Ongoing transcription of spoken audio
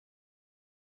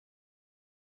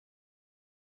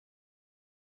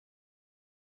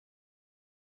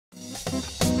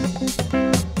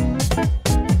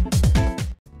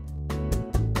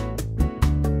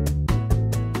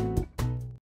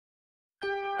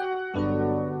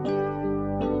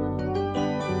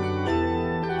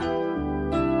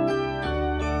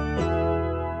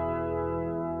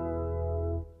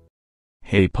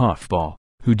Hey Puffball,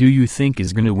 who do you think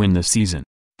is gonna win the season?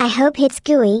 I hope it's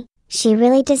Gooey, she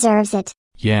really deserves it.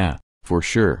 Yeah, for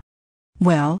sure.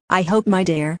 Well, I hope my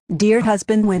dear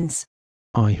husband wins.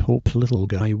 I hope little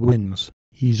guy wins,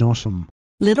 he's awesome.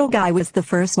 Little guy was the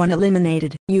first one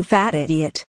eliminated, you fat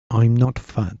idiot. I'm not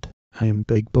fat, I am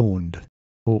big boned.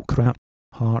 Oh crap,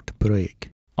 heartbreak.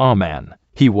 Aw man,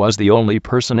 he was the only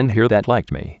person in here that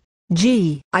liked me.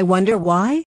 Gee, I wonder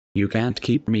why? You can't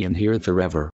keep me in here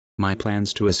forever. My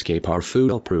plans to escape are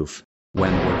foolproof.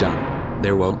 When we're done,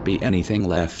 there won't be anything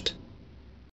left.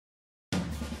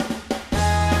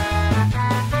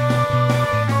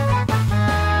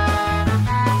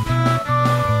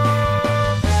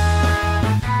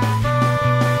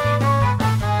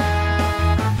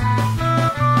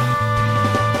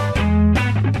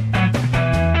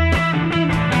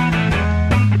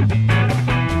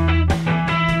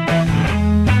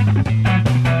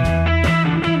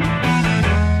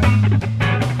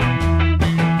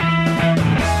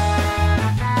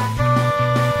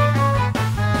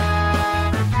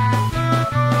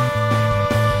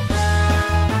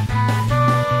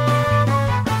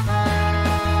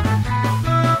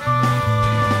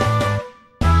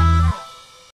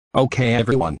 Okay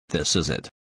everyone, this is it.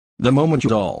 The moment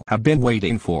you all have been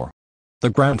waiting for. The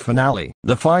grand finale,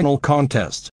 the final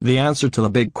contest, the answer to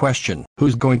the big question,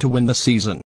 who's going to win the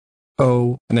season?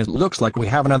 Oh, and it looks like we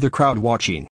have another crowd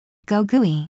watching. Go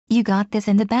Gooey, you got this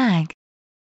in the bag.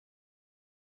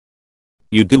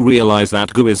 You do realize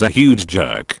that Goo is a huge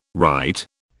jerk, right?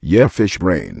 Yeah,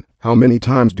 Fishbrain, how many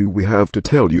times do we have to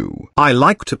tell you? I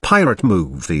like to pirate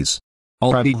movies.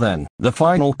 Alrighty then, the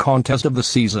final contest of the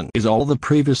season is all the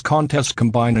previous contests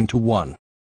combined into one.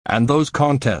 And those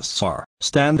contests are,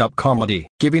 stand-up comedy,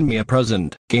 giving me a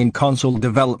present, gain console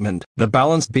development, the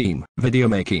balanced beam, video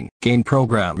making, gain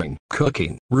programming,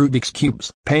 cooking, Rubik's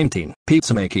Cubes, painting,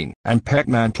 pizza making, and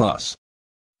Pac-Man Plus.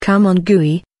 Come on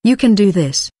Gooey, you can do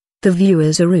this. The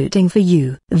viewers are rooting for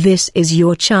you. This is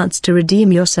your chance to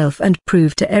redeem yourself and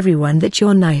prove to everyone that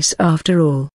you're nice after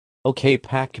all. Okay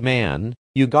Pac-Man,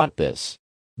 you got this.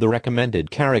 The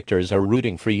recommended characters are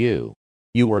rooting for you.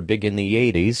 You were big in the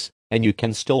 80s, and you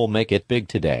can still make it big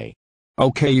today.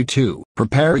 Okay you two,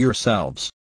 prepare yourselves.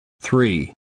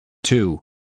 3, 2,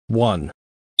 1,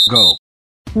 go.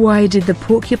 Why did the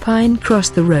porcupine cross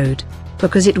the road?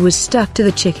 Because it was stuck to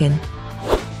the chicken.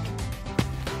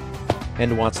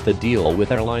 And what's the deal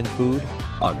with airline food?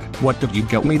 Ugh, what did you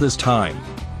get me this time?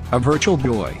 A virtual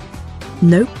boy.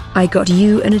 Nope, I got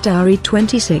you an Atari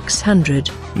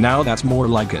 2600. Now that's more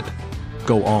like it.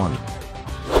 Go on.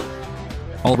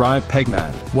 Alright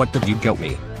Pac-Man, what did you get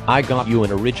me? I got you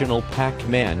an original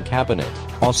Pac-Man cabinet.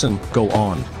 Awesome, go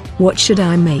on. What should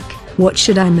I make? What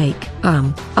should I make?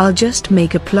 I'll just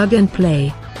make a plug and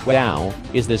play. Wow,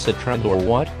 is this a trend or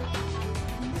what?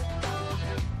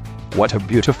 What a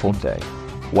beautiful day.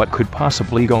 What could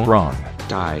possibly go wrong?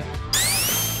 Die.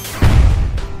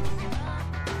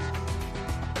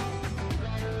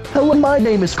 Hello, my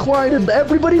name is Clyde and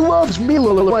everybody loves me.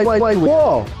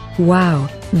 Whoa. Wow,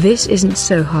 this isn't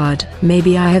so hard.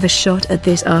 Maybe I have a shot at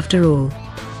this after all.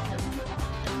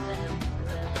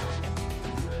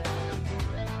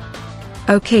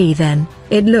 Okay then,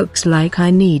 it looks like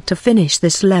I need to finish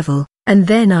this level, and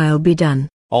then I'll be done.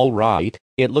 Alright,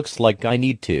 it looks like I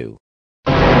need to.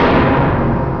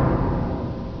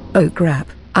 Oh crap,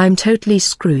 I'm totally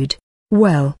screwed.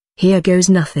 Well, here goes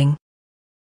nothing.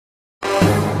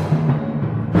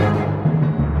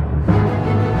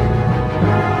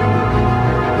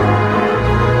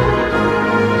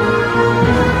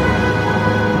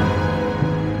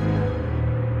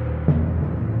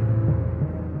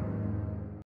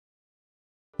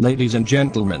 Ladies and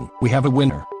gentlemen, we have a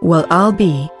winner. Well,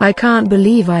 I can't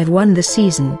believe I've won the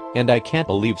season. And I can't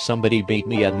believe somebody beat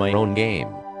me at my own game.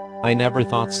 I never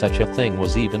thought such a thing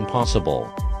was even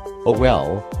possible. Oh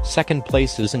well, second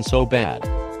place isn't so bad.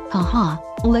 Haha,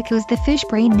 look who's the fish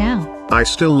brain now. I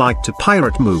still like to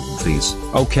pirate movies.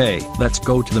 Okay, let's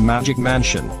go to the Magic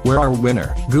Mansion, where our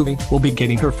winner, Gooey, will be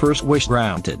getting her first wish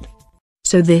granted.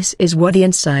 So this is what the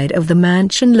inside of the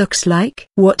mansion looks like?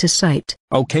 What a sight.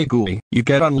 Okay Gooey, you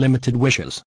get unlimited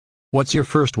wishes. What's your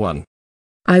first one?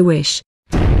 I wish.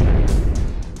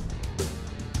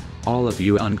 All of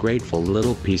you ungrateful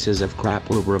little pieces of crap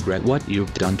will regret what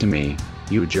you've done to me.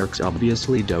 You jerks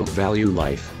obviously don't value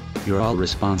life. You're all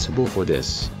responsible for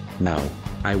this. No.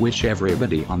 I wish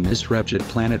everybody on this wretched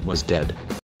planet was dead.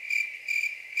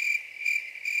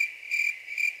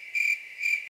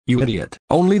 You idiot.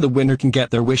 Only the winner can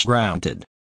get their wish granted.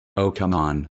 Oh come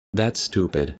on. That's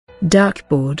stupid.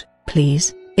 Darkboard,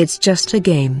 please. It's just a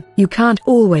game. You can't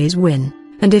always win.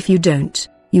 And if you don't,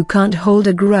 you can't hold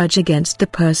a grudge against the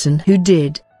person who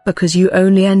did, because you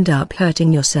only end up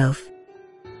hurting yourself.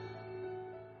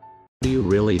 Do you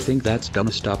really think that's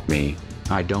gonna stop me?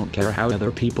 I don't care how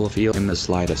other people feel in the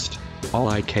slightest. All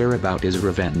I care about is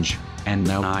revenge, and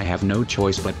now I have no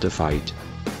choice but to fight.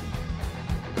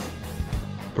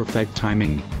 Perfect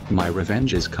timing. My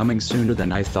revenge is coming sooner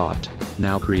than I thought.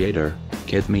 Now creator,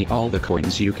 give me all the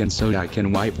coins you can so I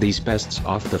can wipe these pests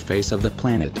off the face of the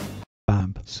planet.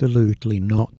 Absolutely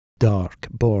not,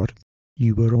 Darkboard.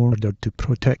 You were ordered to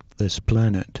protect this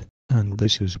planet, and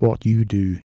this is what you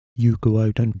do. You go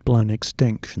out and plan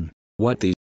extinction. What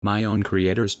the? My own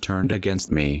creators turned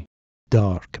against me.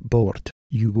 Darkboard,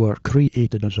 you were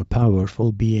created as a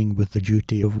powerful being with the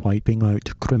duty of wiping out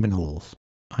criminals.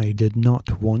 I did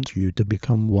not want you to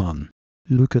become one.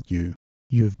 Look at you.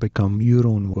 You've become your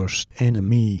own worst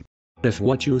enemy. If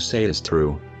what you say is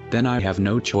true, then I have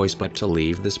no choice but to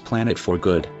leave this planet for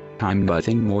good. I'm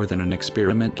nothing more than an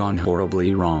experiment gone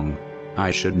horribly wrong. I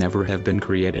should never have been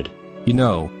created. You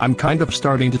know, I'm kind of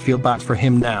starting to feel bad for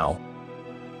him now.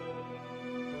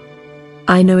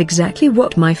 I know exactly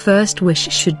what my first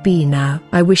wish should be now.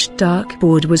 I wish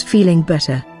Darkboard was feeling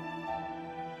better.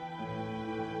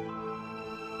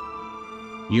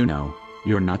 You know,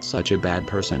 you're not such a bad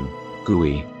person,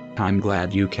 Gooey. I'm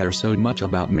glad you care so much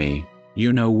about me.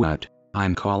 You know what?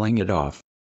 I'm calling it off.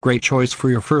 Great choice for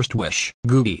your first wish,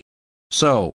 Gooey.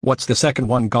 So, what's the second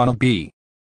one gonna be?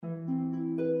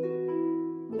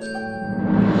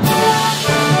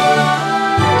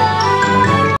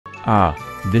 Ah,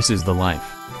 this is the life.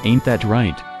 Ain't that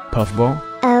right, Puffball?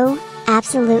 Oh,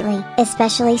 absolutely.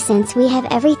 Especially since we have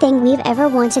everything we've ever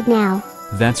wanted now.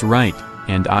 That's right,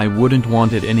 and I wouldn't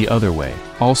want it any other way.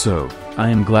 Also, I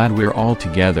am glad we're all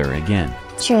together again.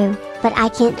 True, but I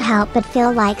can't help but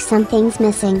feel like something's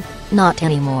missing. Not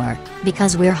anymore,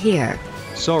 because we're here.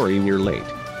 Sorry we're late.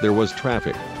 There was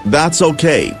traffic. That's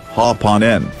okay, hop on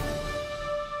in.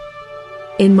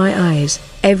 In my eyes,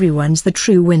 everyone's the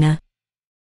true winner.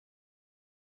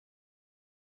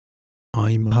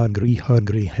 I'm hungry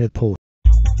hippo.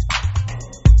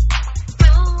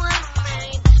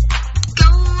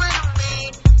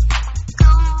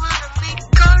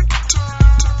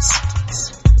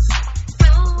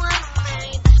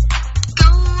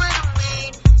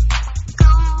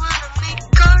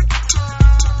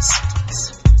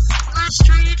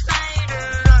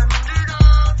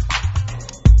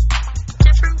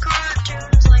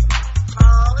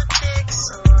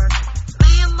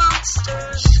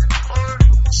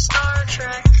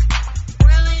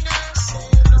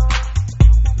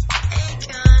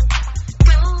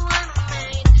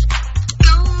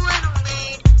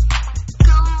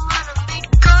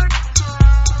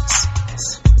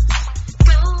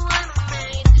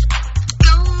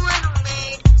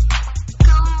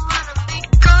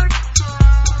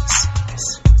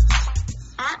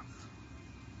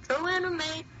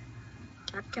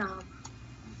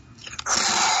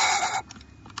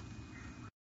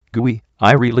 Gooey,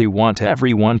 I really want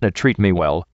everyone to treat me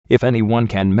well. If anyone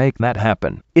can make that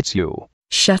happen, it's you.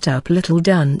 Shut up, little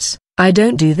dunce. I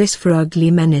don't do this for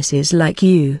ugly menaces like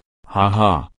you.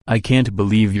 Haha, I can't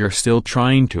believe you're still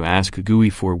trying to ask Gooey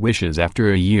for wishes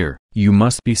after a year. You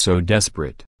must be so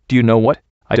desperate. Do you know what?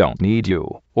 I don't need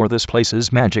you, or this place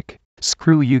is magic.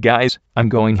 Screw you guys, I'm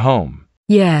going home.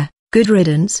 Yeah, good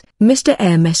riddance, Mr.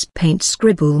 MS Paint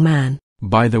Scribble Man.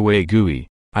 By the way, Gooey,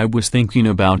 I was thinking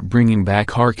about bringing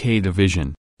back Arcade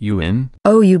Division. You in?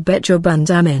 Oh, you bet your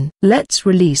buns I'm in. Let's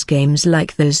release games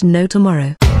like there's no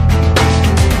tomorrow.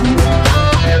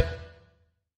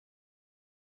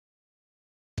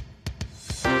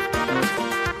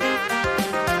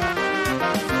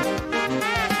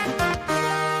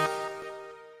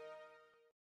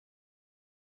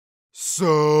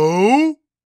 So?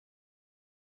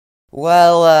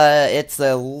 Well, it's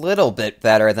a little bit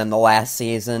better than the last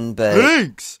season, but...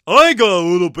 Thanks! I got a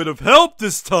little bit of help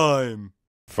this time!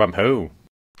 From who?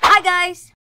 Hi,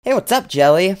 guys! Hey, what's up,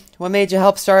 Jelly? What made you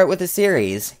help start with the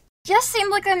series? Just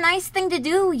seemed like a nice thing to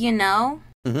do, you know?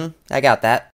 I got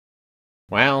that.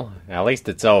 Well, at least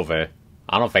it's over.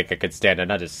 I don't think I could stand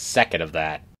another second of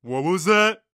that. What was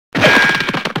that?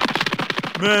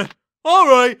 Meh.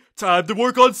 Alright, time to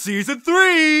work on Season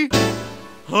 3!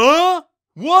 Huh?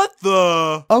 What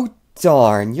the? Oh,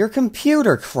 Darn, your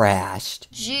computer crashed.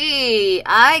 Gee,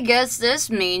 I guess this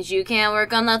means you can't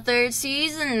work on the third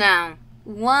season now.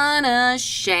 What a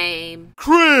shame.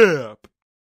 Crap!